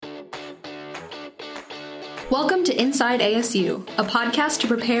Welcome to Inside ASU, a podcast to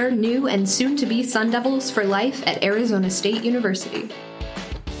prepare new and soon-to-be Sun Devils for life at Arizona State University.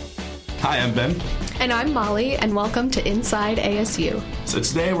 Hi, I'm Ben. And I'm Molly, and welcome to Inside ASU. So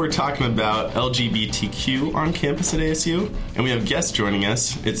today we're talking about LGBTQ on campus at ASU, and we have guests joining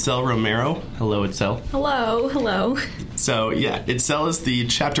us. Itzel Romero. Hello, Itzel. Hello. So, Itzel is the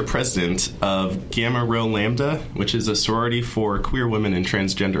chapter president of Gamma Rho Lambda, which is a sorority for queer women and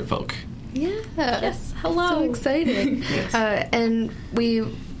transgender folk. Yeah. Yes, hello. So exciting. Yes. And we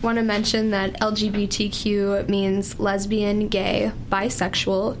want to mention that LGBTQ means lesbian, gay,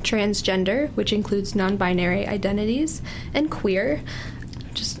 bisexual, transgender, which includes non-binary identities, and queer.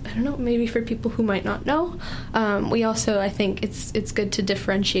 Just, I don't know, maybe for people who might not know. We also, I think it's good to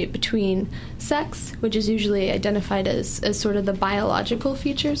differentiate between sex, which is usually identified as sort of the biological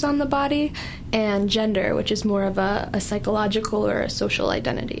features on the body, and gender, which is more of a psychological or a social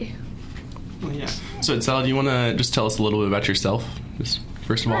identity. Well, yeah. So, Itzel, do you want to just tell us a little bit about yourself, just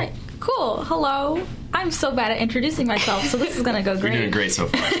first of all? Right. Cool. Hello. I'm so bad at introducing myself, so this is going to go great. You're doing great so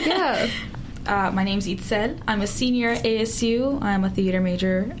far. Yeah. My name's Itzel. I'm a senior at ASU. I'm a theater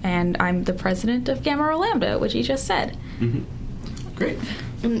major, and I'm the president of Gamma Rho Lambda, which you just said. Mm-hmm. Great.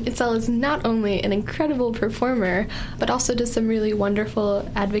 And Itzel is not only an incredible performer, but also does some really wonderful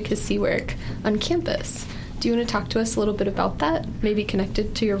advocacy work on campus. Do you want to talk to us a little bit about that, maybe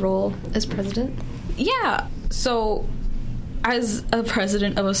connected to your role as president? Yeah. So, as a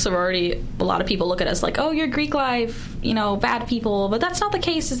president of a sorority, a lot of people look at us like, oh, you're Greek life, bad people. But that's not the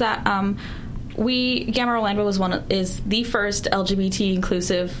case, is that Gamma Rho Lambda is the first LGBT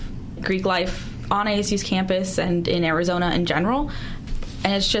inclusive Greek life on ASU's campus and in Arizona in general.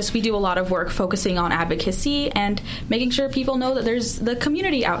 And it's just, we do a lot of work focusing on advocacy and making sure people know that there's the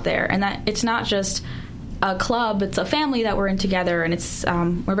community out there and that it's not just a club, it's a family that we're in together, and it's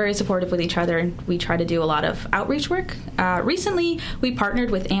we're very supportive with each other, and we try to do a lot of outreach work. Recently, we partnered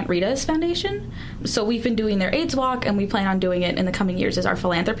with Aunt Rita's Foundation, so we've been doing their AIDS walk, and we plan on doing it in the coming years as our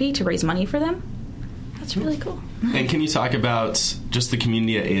philanthropy to raise money for them. That's really cool. And can you talk about just the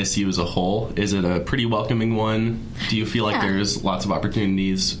community at ASU as a whole? Is it a pretty welcoming one? Do you feel like there's lots of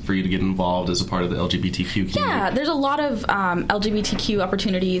opportunities for you to get involved as a part of the LGBTQ community? Yeah, there's a lot of LGBTQ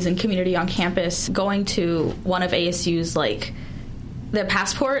opportunities and community on campus. Going to one of ASU's, the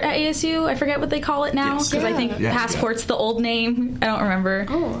Passport at ASU, I forget what they call it now, because I think Passport's the old name. I don't remember.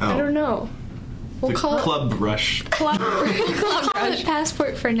 Oh, I don't know. We'll call it Club Rush. Club Rush.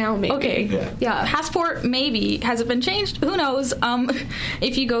 Passport for now, maybe. Okay. Yeah. Passport, maybe. Has it been changed? Who knows?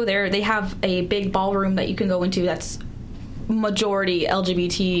 If you go there, they have a big ballroom that you can go into that's majority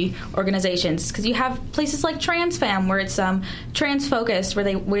LGBT organizations, because you have places like TransFam where it's trans focused,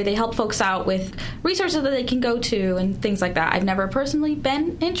 where they help folks out with resources that they can go to and things like that. I've never personally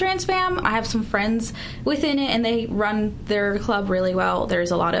been in TransFam. I have some friends within it, and they run their club really well.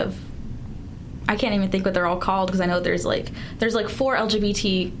 There's a lot of, I can't even think what they're all called, because I know there's 4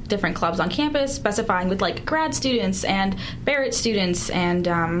 LGBT different clubs on campus, specifying with grad students and Barrett students and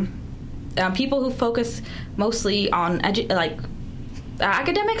people who focus mostly on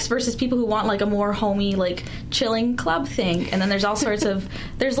academics versus people who want a more homey, chilling club thing. And then there's all sorts of,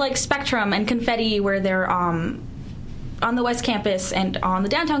 there's Spectrum and Confetti, where they're on the West Campus and on the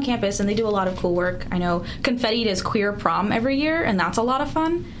downtown campus, and they do a lot of cool work. I know Confetti does queer prom every year, and that's a lot of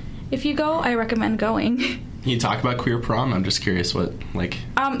fun. If you go, I recommend going. Can you talk about queer prom? I'm just curious what,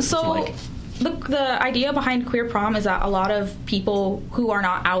 so like. The idea behind queer prom is that a lot of people who are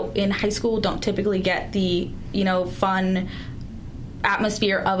not out in high school don't typically get the, fun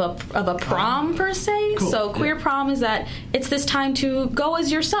atmosphere of a prom per se. Cool. So queer prom is that it's this time to go as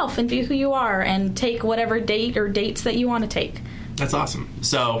yourself and be who you are and take whatever date or dates that you want to take. That's awesome.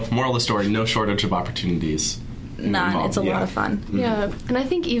 So, moral of the story, no shortage of opportunities. None. It's a lot of fun. Mm-hmm. Yeah, and I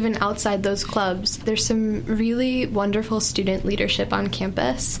think even outside those clubs, there's some really wonderful student leadership on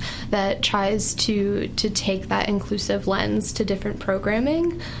campus that tries to take that inclusive lens to different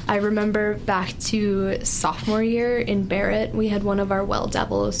programming. I remember back to sophomore year in Barrett, we had one of our Well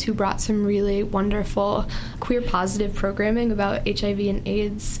Devils who brought some really wonderful queer positive programming about HIV and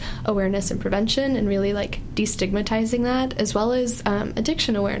AIDS awareness and prevention, and really destigmatizing that, as well as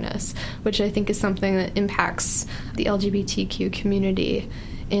addiction awareness, which I think is something that impacts the LGBTQ community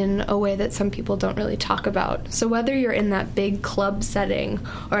in a way that some people don't really talk about. So whether you're in that big club setting,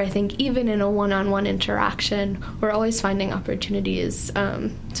 or I think even in a one-on-one interaction, we're always finding opportunities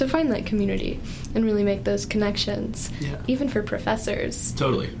to find that community and really make those connections, even for professors.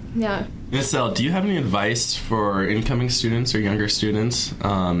 Totally. Yeah. Itzel, do you have any advice for incoming students or younger students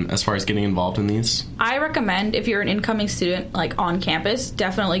as far as getting involved in these? I recommend, if you're an incoming student, like, on campus,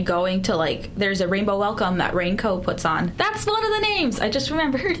 definitely going to, like, there's a Rainbow Welcome that Rainco puts on. That's one of the names. I just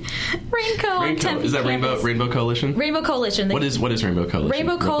remembered. Rainco. Is that Rainbow Coalition? Rainbow Coalition. What is Rainbow Coalition?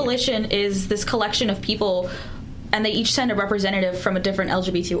 Rainbow Coalition is this collection of people, and they each send a representative from a different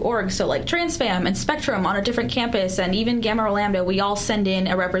LGBT org. So, like, TransFam and Spectrum on a different campus, and even Gamma Rho Lambda, we all send in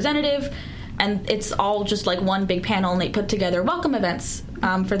a representative, and it's all just like one big panel, and they put together welcome events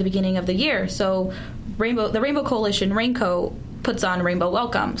for the beginning of the year. So the Rainbow Coalition, Rainco, puts on Rainbow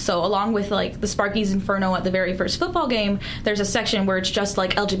Welcome. So along with, like, the Sparky's Inferno at the very first football game, there's a section where it's just,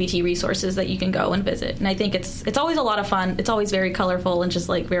 like, LGBT resources that you can go and visit. And I think it's always a lot of fun. It's always very colorful and just,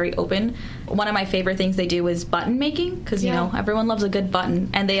 like, very open. One of my favorite things they do is button making, because, you know, everyone loves a good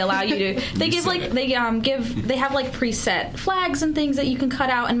button, and they allow you to, they give, like, they have, like, preset flags and things that you can cut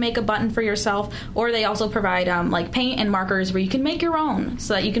out and make a button for yourself, or they also provide, like, paint and markers where you can make your own,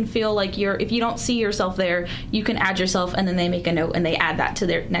 so that you can feel like if you don't see yourself there, you can add yourself, and then they make a note and they add that to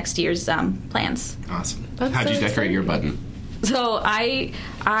their next year's plans. Awesome. How'd you decorate your button? So I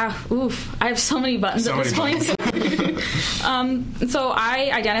have so many buttons at this point. So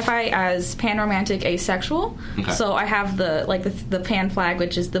I identify as pan-romantic asexual. Okay. So I have the pan flag,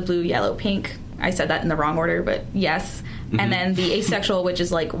 which is the blue, yellow, pink. I said that in the wrong order, but yes. Mm-hmm. And then the asexual, which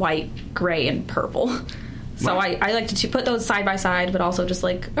is like white, gray, and purple. So wow. I like to put those side by side, but also just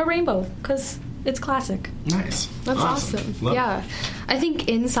like a rainbow, because it's classic. Nice. That's awesome. Yeah. I think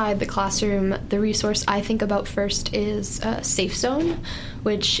inside the classroom, the resource I think about first is Safe Zone,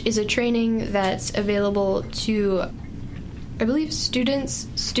 which is a training that's available to, I believe, students,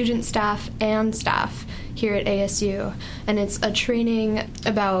 student staff, and staff here at ASU. And it's a training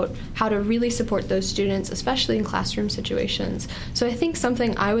about how to really support those students, especially in classroom situations. So I think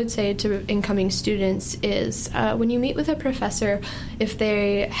something I would say to incoming students is when you meet with a professor, if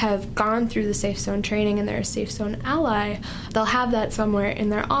they have gone through the Safe Zone training and they're a Safe Zone ally, they'll have that somewhere in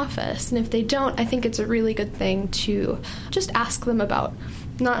their office. And if they don't, I think it's a really good thing to just ask them about.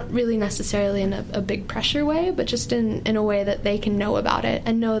 Not really necessarily in a big pressure way, but just in a way that they can know about it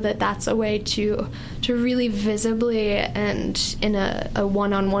and know that that's a way to really visibly and in a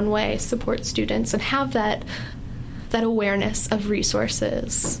one-on-one way support students and have that awareness of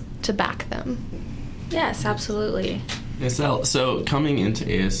resources to back them. Yes, absolutely. Itzel, so coming into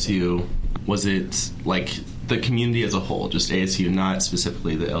ASU, was it like the community as a whole, just ASU, not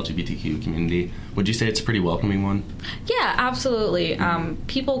specifically the LGBTQ community, would you say it's a pretty welcoming one? Yeah, absolutely.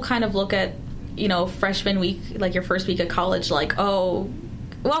 People kind of look at, freshman week, like your first week of college, like, oh,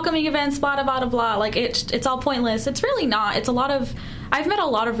 welcoming events, blah, blah, blah, blah, like it's all pointless. It's really not. I've met a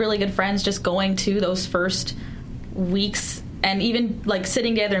lot of really good friends just going to those first weeks and even like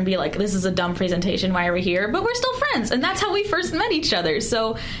sitting together and be like, this is a dumb presentation, why are we here? But we're still friends, and that's how we first met each other.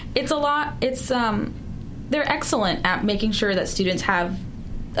 So it's a lot, they're excellent at making sure that students have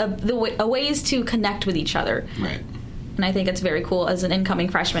ways to connect with each other. Right. And I think it's very cool as an incoming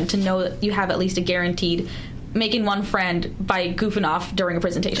freshman to know that you have at least a guaranteed making one friend by goofing off during a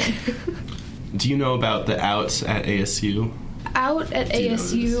presentation. Do you know about the Out at ASU? Out at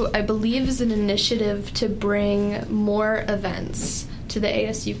ASU, I believe, is an initiative to bring more events to the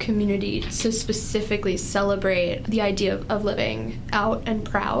ASU community to specifically celebrate the idea of living out and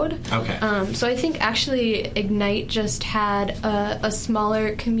proud. Okay. So I think actually Ignite just had a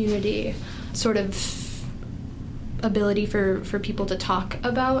smaller community sort of ability for people to talk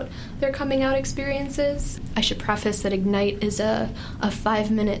about their coming out experiences. I should preface that Ignite is a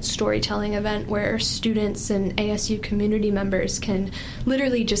 5-minute storytelling event where students and ASU community members can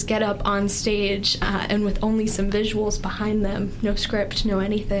literally just get up on stage and with only some visuals behind them, no script, no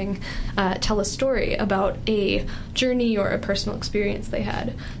anything, tell a story about a journey or a personal experience they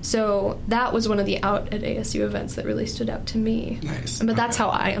had. So that was one of the Out at ASU events that really stood out to me. Nice. But that's how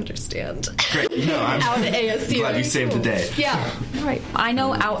I understand. Great. No, I'm Out at ASU. Glad you saved the day. Yeah. Right. I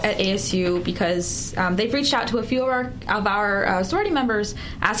know Out at ASU because they've reached out to a few of our sorority members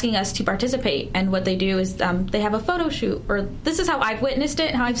asking us to participate, and what they do is they have a photo shoot, or this is how I've witnessed it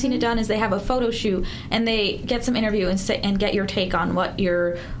and how I've seen it done, is they have a photo shoot and they get some interview and get your take on what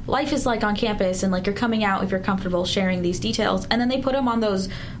your life is like on campus and like you're coming out, if you're comfortable sharing these details, and then they put them on those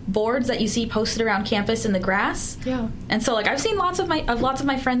boards that you see posted around campus in the grass. Yeah. And so like I've seen lots of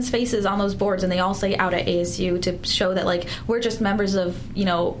my friends' faces on those boards, and they all say Out at ASU to show that like we're just members of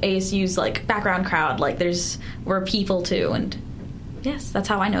ASU's like background crowd, like we're people too. And yes, that's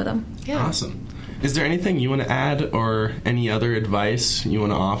how I know them. Yeah. Awesome. Is there anything you want to add or any other advice you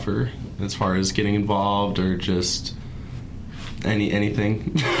want to offer as far as getting involved or just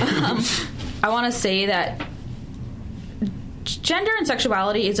Anything? I want to say that gender and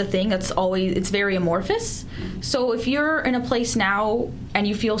sexuality is a thing that's it's very amorphous. So if you're in a place now and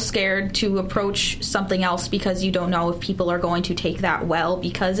you feel scared to approach something else because you don't know if people are going to take that well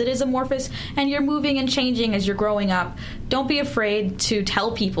because it is amorphous and you're moving and changing as you're growing up, don't be afraid to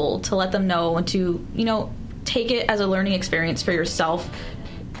tell people, to let them know, and to, take it as a learning experience for yourself,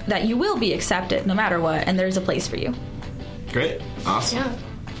 that you will be accepted no matter what, and there's a place for you. Great. Awesome. Yeah.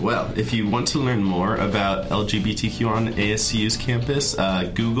 Well, if you want to learn more about LGBTQ on ASU's campus,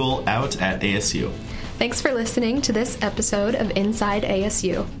 Google out at ASU. Thanks for listening to this episode of Inside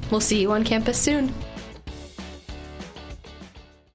ASU. We'll see you on campus soon.